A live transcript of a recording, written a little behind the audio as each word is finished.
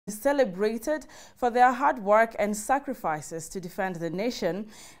celebrated for their hard work and sacrifices to defend the nation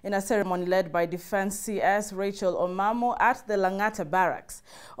in a ceremony led by Defense CS Rachel Omamo at the Langata Barracks.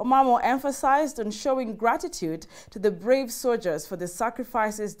 Omamo emphasized on showing gratitude to the brave soldiers for the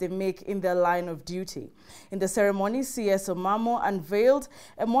sacrifices they make in their line of duty. In the ceremony, CS Omamo unveiled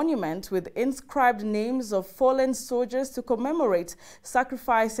a monument with inscribed names of fallen soldiers to commemorate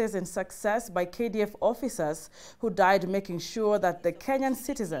sacrifices and success by KDF officers who died making sure that the Kenyan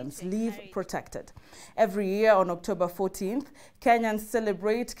citizens live protected. Every year on October 14th, Kenyans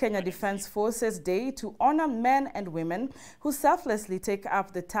celebrate Kenya Defense Forces Day to honor men and women who selflessly take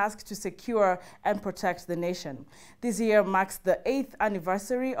up the task to secure and protect the nation. This year marks the 8th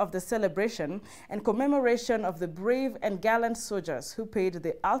anniversary of the celebration and commemoration of the brave and gallant soldiers who paid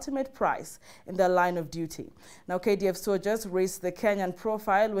the ultimate price in their line of duty. Now, KDF soldiers raised the Kenyan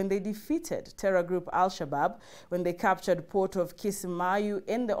profile when they defeated terror group Al-Shabaab when they captured port of Kismayu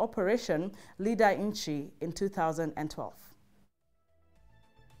in the Operation Leader Inchi in 2012.